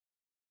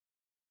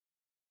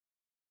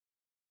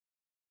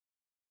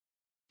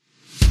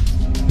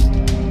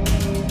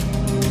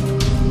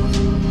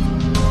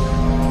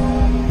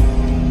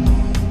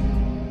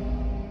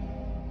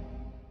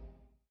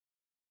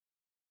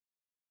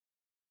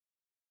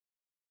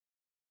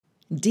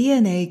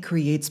DNA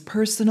creates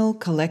personal,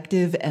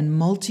 collective, and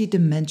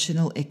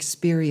multidimensional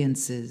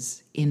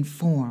experiences in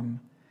form.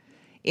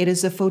 It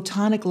is a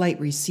photonic light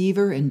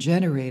receiver and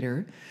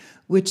generator,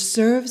 which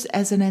serves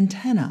as an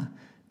antenna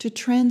to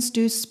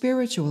transduce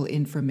spiritual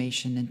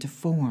information into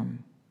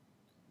form.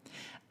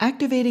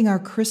 Activating our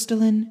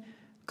crystalline,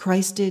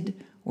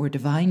 Christed, or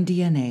divine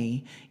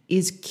DNA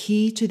is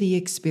key to the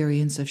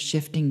experience of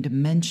shifting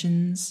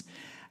dimensions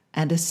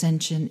and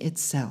ascension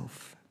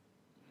itself.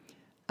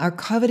 Our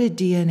coveted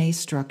DNA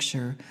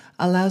structure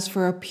allows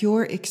for a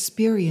pure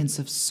experience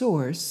of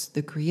Source,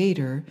 the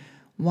Creator,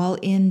 while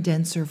in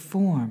denser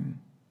form.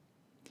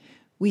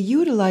 We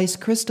utilize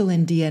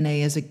crystalline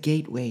DNA as a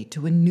gateway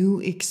to a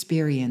new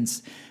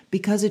experience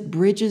because it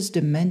bridges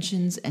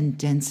dimensions and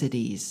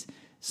densities,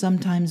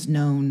 sometimes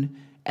known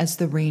as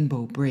the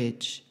Rainbow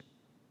Bridge.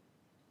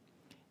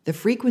 The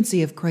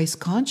frequency of Christ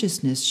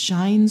consciousness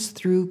shines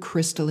through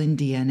crystalline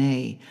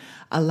DNA,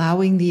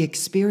 allowing the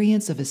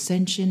experience of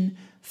ascension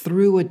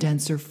through a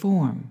denser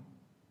form.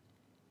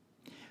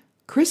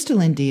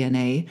 Crystalline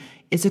DNA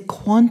is a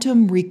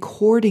quantum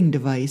recording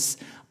device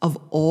of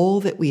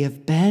all that we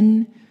have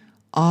been,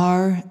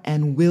 are,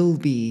 and will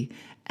be,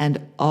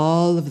 and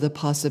all of the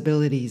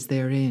possibilities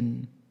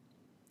therein.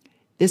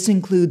 This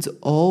includes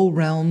all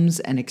realms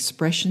and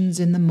expressions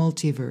in the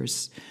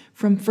multiverse,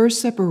 from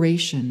first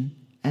separation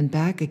and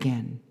back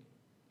again.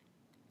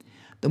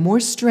 The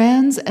more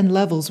strands and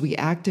levels we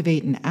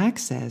activate and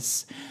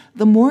access,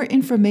 the more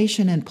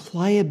information and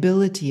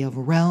pliability of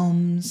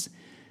realms,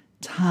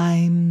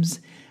 times,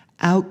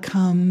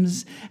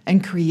 outcomes,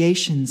 and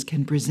creations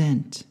can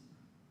present.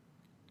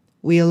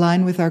 We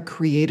align with our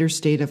creator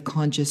state of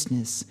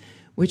consciousness,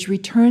 which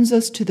returns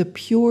us to the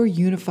pure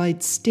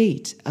unified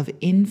state of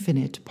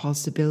infinite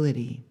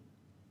possibility.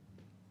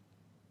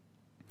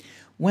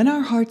 When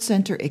our heart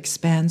center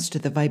expands to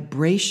the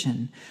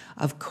vibration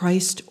of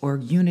Christ or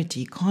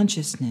unity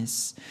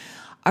consciousness,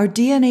 our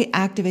DNA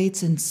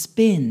activates and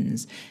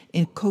spins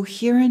in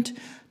coherent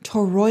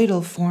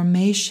toroidal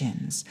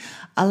formations,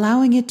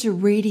 allowing it to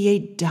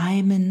radiate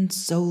diamond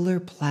solar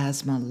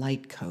plasma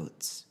light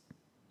codes.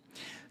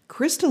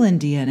 Crystalline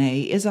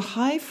DNA is a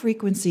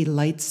high-frequency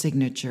light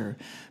signature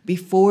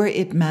before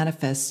it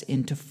manifests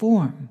into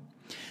form.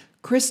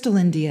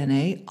 Crystalline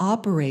DNA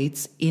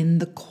operates in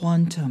the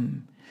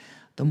quantum.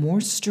 The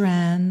more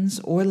strands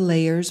or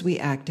layers we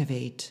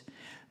activate,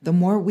 the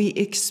more we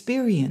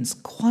experience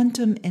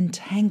quantum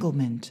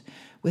entanglement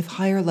with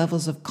higher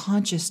levels of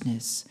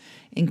consciousness,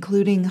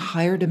 including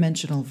higher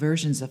dimensional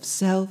versions of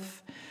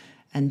self,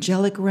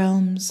 angelic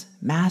realms,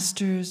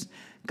 masters,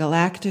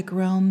 galactic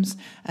realms,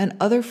 and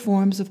other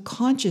forms of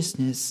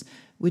consciousness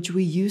which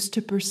we used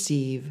to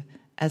perceive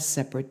as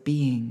separate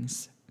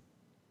beings.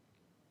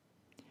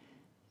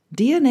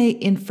 DNA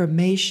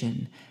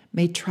information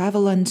may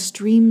travel on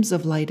streams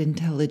of light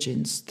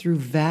intelligence through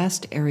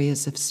vast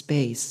areas of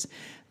space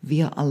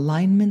via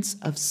alignments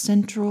of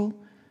central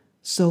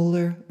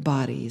solar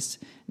bodies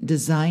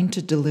designed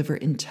to deliver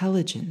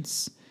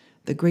intelligence,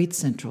 the great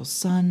central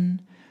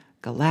sun,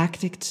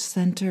 galactic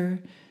center,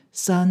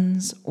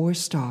 suns, or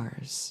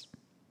stars.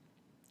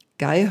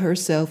 Gaia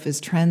herself is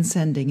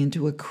transcending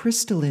into a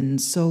crystalline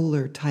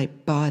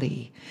solar-type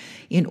body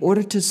in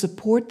order to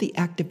support the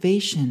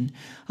activation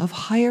of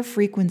higher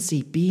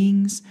frequency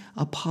beings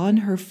upon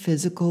her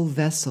physical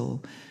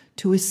vessel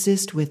to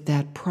assist with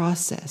that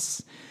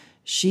process.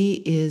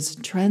 She is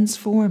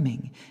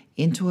transforming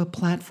into a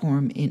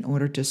platform in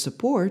order to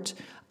support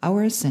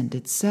our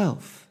ascended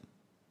self.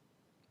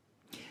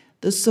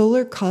 The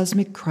solar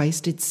cosmic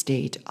Christed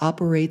state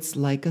operates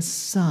like a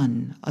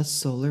sun, a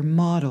solar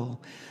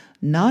model,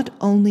 not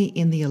only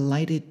in the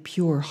enlightened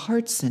pure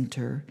heart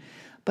center,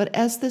 but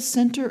as the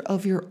center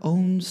of your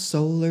own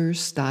solar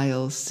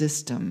style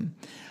system,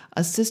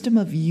 a system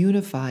of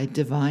unified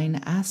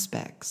divine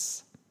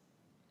aspects.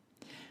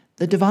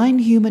 The divine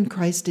human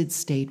Christed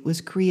state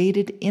was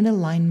created in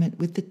alignment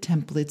with the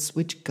templates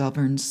which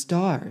govern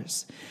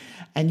stars,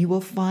 and you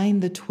will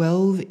find the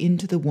 12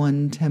 into the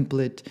 1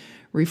 template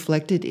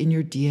reflected in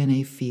your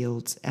DNA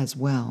fields as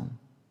well.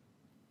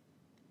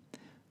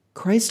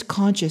 Christ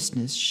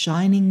consciousness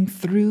shining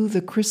through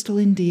the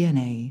crystalline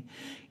DNA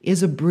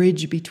is a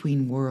bridge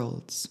between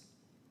worlds.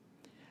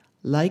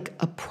 Like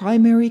a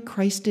primary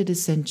Christed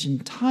ascension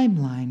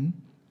timeline,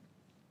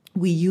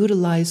 we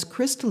utilize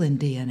crystalline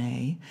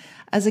DNA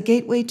as a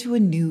gateway to a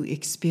new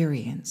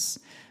experience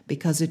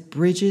because it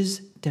bridges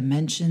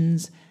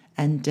dimensions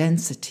and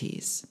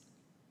densities.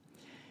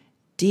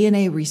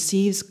 DNA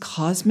receives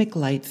cosmic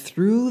light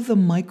through the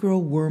micro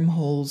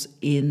wormholes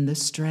in the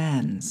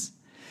strands.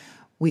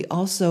 We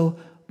also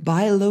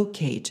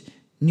bilocate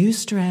new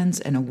strands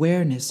and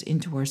awareness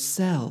into our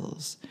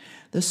cells.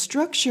 The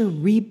structure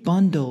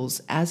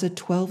rebundles as a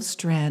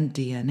 12-strand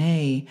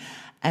DNA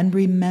and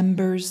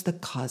remembers the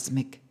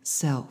cosmic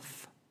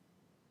self.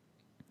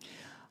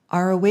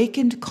 Our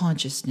awakened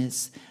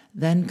consciousness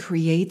then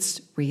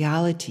creates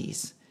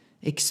realities,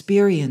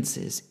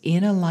 experiences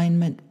in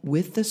alignment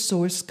with the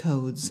source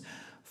codes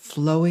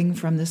flowing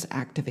from this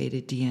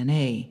activated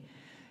DNA.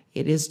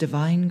 It is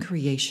divine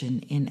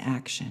creation in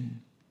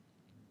action.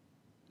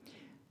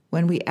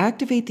 When we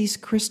activate these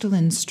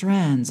crystalline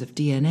strands of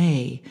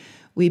DNA,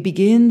 we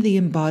begin the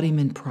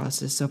embodiment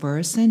process of our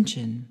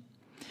ascension.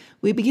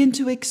 We begin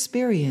to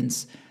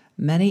experience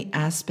many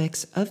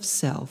aspects of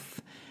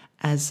self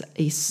as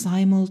a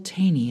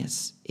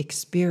simultaneous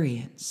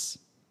experience.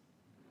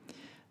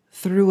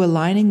 Through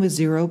aligning with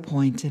 0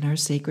 point in our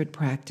sacred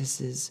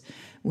practices,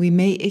 we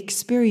may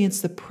experience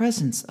the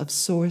presence of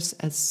Source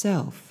as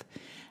self.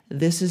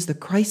 This is the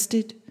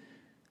Christed,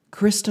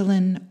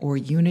 crystalline, or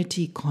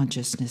unity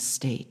consciousness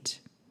state,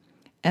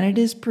 and it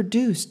is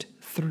produced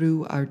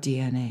through our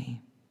DNA.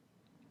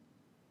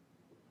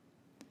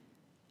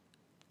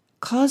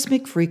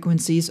 Cosmic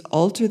frequencies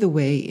alter the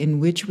way in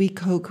which we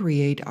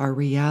co-create our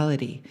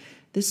reality.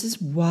 This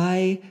is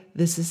why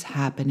this is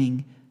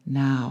happening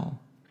now.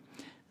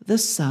 The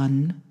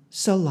sun,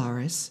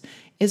 Solaris,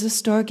 is a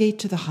stargate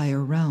to the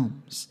higher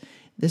realms.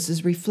 This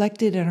is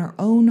reflected in our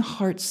own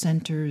heart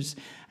centers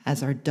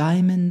as our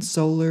diamond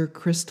solar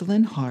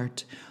crystalline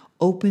heart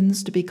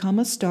opens to become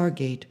a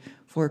stargate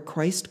for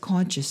Christ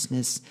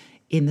consciousness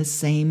in the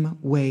same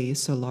way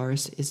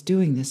Solaris is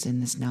doing this in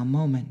this now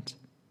moment.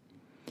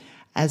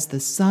 As the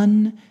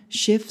sun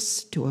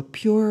shifts to a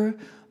purer,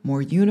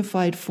 more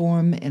unified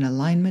form in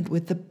alignment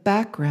with the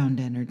background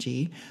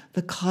energy,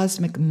 the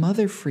cosmic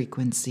mother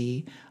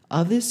frequency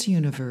of this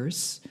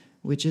universe,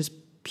 which is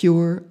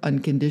pure,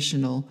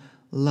 unconditional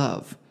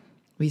love.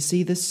 We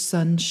see the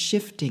sun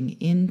shifting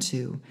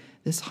into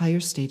this higher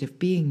state of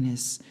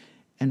beingness,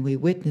 and we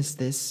witness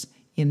this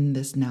in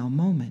this now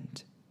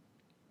moment.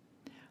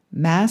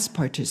 Mass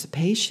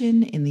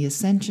participation in the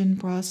ascension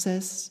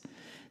process,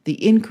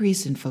 the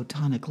increase in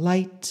photonic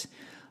light,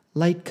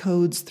 light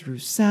codes through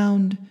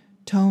sound,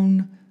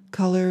 tone,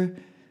 color,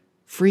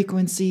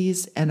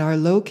 frequencies, and our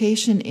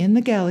location in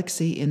the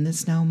galaxy in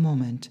this now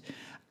moment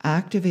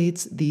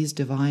activates these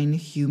divine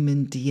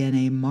human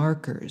DNA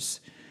markers,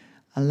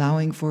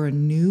 allowing for a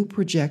new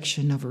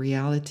projection of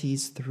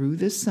realities through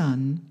the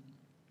sun,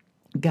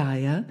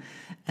 Gaia,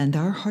 and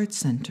our heart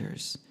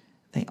centers.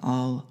 They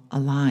all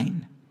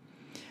align.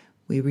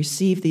 We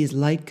receive these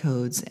light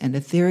codes and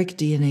etheric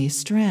DNA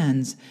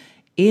strands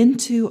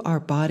into our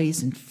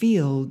bodies and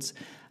fields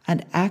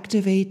and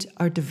activate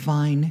our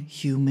divine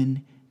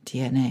human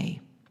DNA.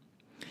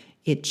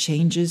 It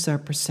changes our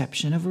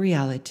perception of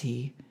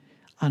reality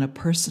on a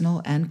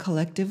personal and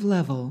collective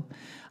level,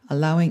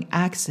 allowing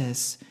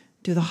access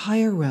to the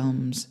higher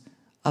realms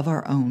of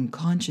our own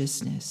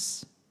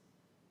consciousness.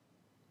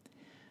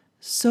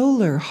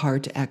 Solar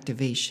heart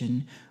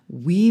activation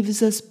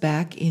weaves us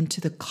back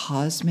into the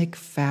cosmic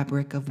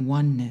fabric of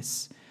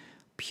oneness,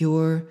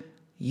 pure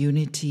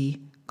unity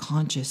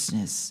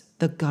consciousness,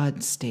 the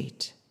God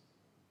state.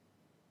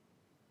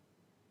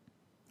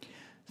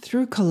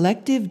 Through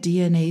collective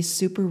DNA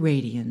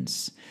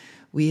superradiance,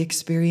 we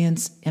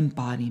experience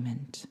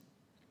embodiment.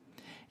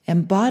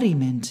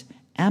 Embodiment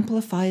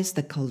amplifies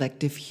the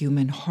collective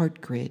human heart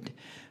grid,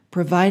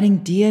 providing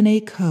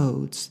DNA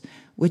codes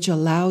which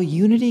allow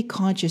unity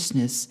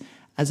consciousness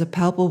as a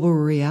palpable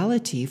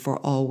reality for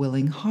all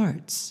willing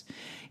hearts.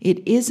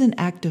 It is an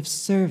act of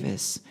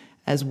service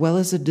as well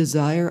as a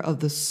desire of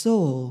the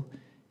soul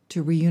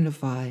to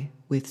reunify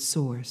with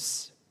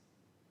Source.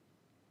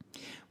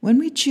 When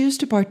we choose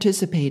to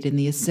participate in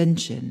the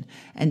ascension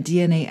and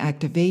DNA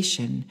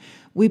activation,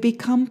 we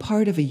become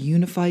part of a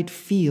unified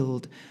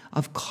field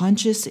of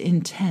conscious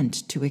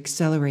intent to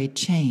accelerate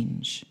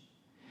change.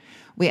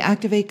 We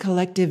activate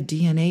collective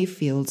DNA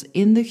fields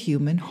in the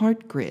human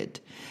heart grid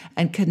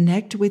and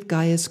connect with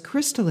Gaia's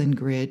crystalline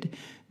grid,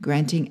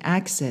 granting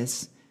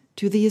access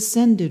to the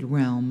ascended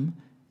realm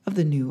of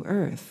the new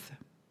earth.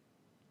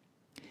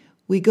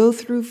 We go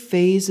through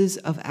phases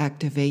of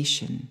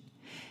activation.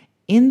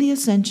 In the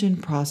ascension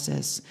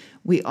process,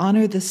 we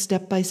honor the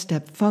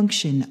step-by-step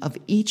function of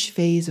each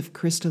phase of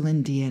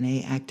crystalline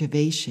DNA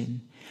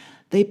activation.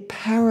 They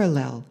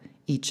parallel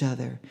each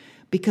other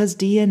because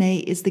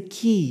DNA is the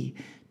key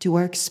to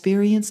our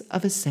experience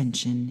of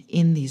ascension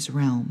in these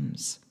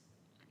realms.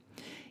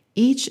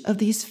 Each of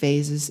these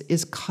phases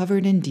is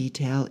covered in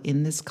detail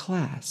in this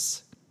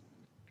class.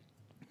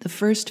 The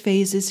first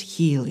phase is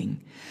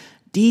healing,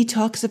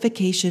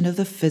 detoxification of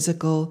the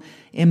physical,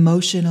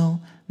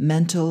 emotional,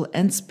 mental,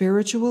 and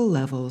spiritual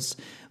levels,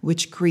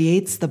 which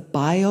creates the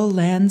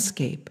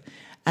bio-landscape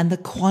and the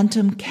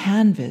quantum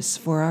canvas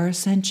for our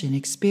ascension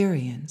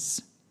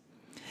experience.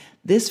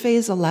 This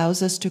phase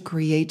allows us to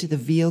create the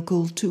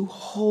vehicle to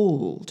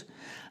hold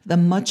the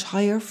much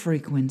higher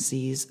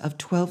frequencies of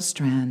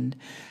 12-strand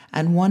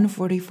and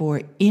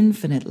 144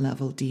 infinite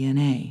level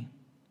DNA.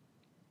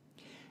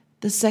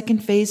 The second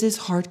phase is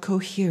heart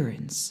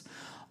coherence.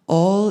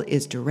 All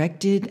is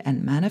directed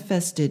and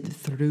manifested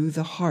through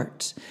the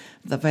heart,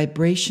 the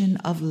vibration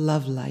of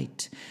love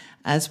light,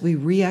 as we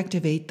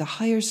reactivate the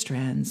higher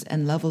strands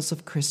and levels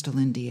of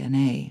crystalline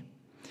DNA.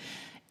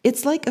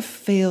 It's like a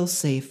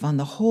fail-safe on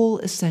the whole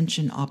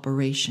ascension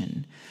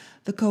operation.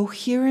 The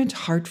coherent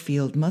heart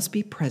field must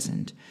be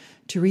present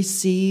to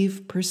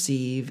receive,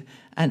 perceive,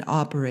 and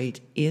operate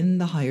in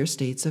the higher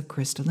states of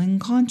crystalline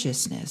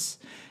consciousness.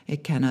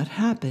 It cannot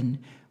happen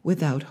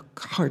without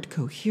heart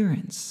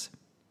coherence.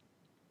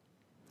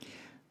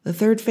 The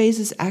third phase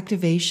is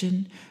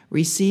activation,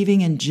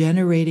 receiving and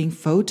generating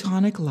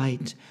photonic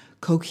light,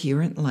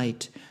 coherent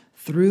light,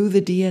 through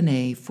the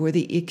DNA for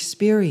the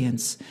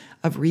experience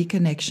of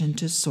reconnection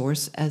to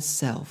Source as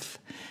self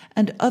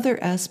and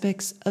other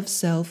aspects of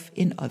self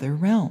in other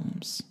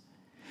realms.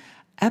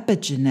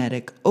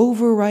 Epigenetic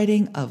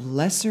overriding of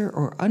lesser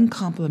or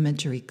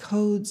uncomplementary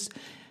codes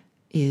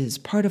is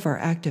part of our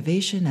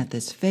activation at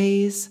this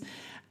phase,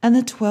 and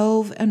the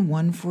 12 and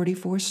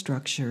 144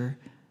 structure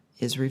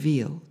is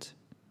revealed.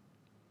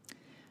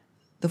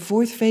 The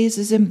fourth phase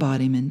is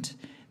embodiment,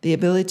 the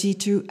ability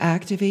to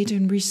activate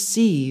and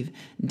receive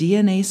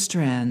DNA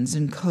strands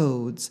and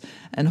codes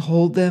and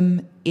hold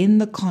them in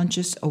the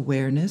conscious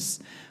awareness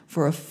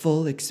for a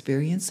full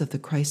experience of the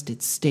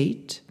Christed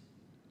state.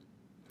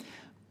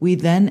 We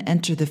then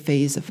enter the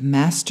phase of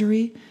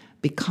mastery,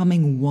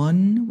 becoming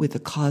one with the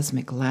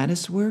cosmic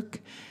lattice work,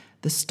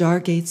 the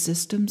Stargate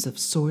systems of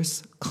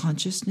Source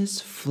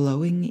consciousness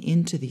flowing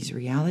into these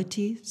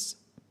realities.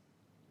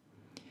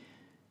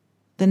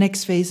 The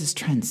next phase is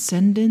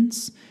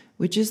transcendence,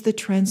 which is the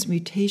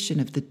transmutation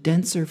of the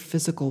denser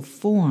physical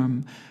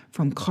form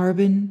from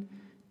carbon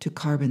to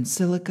carbon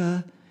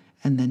silica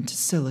and then to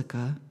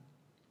silica.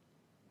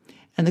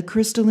 And the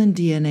crystalline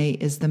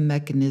DNA is the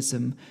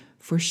mechanism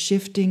for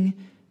shifting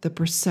the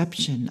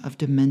perception of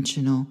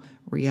dimensional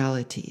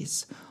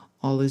realities.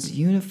 All is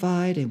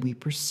unified, and we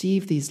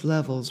perceive these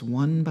levels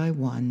one by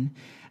one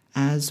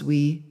as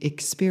we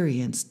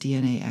experience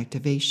DNA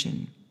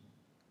activation.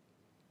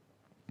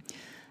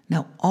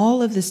 Now,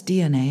 all of this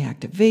DNA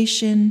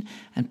activation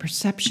and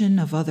perception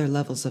of other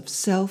levels of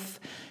self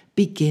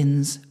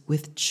begins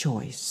with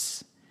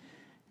choice.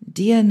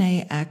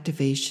 DNA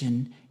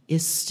activation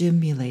is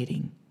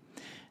stimulating.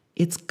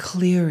 It's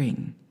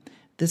clearing.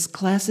 This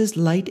class is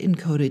light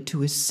encoded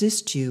to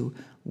assist you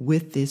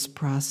with this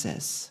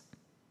process.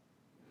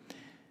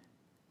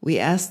 We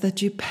ask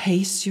that you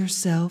pace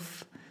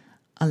yourself.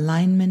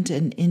 Alignment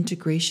and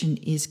integration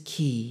is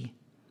key.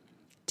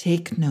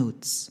 Take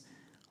notes.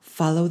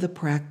 Follow the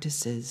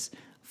practices.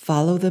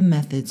 Follow the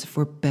methods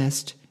for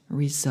best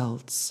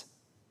results.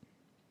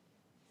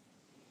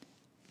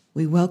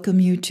 We welcome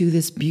you to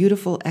this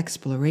beautiful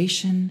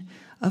exploration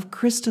of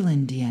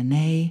crystalline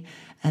DNA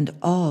and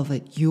all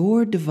that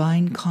your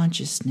divine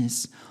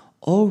consciousness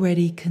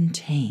already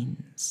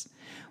contains.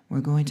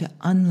 We're going to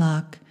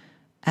unlock,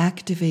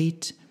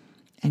 activate,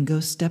 and go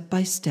step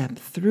by step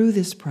through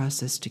this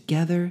process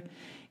together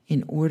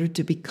in order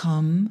to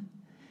become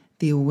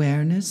the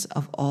awareness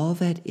of all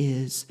that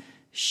is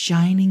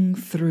shining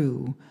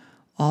through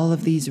all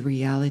of these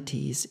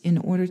realities in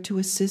order to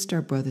assist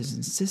our brothers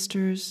and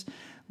sisters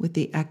with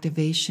the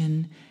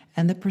activation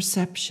and the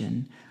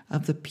perception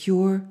of the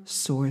pure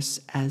Source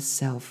as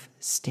self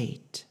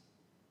state.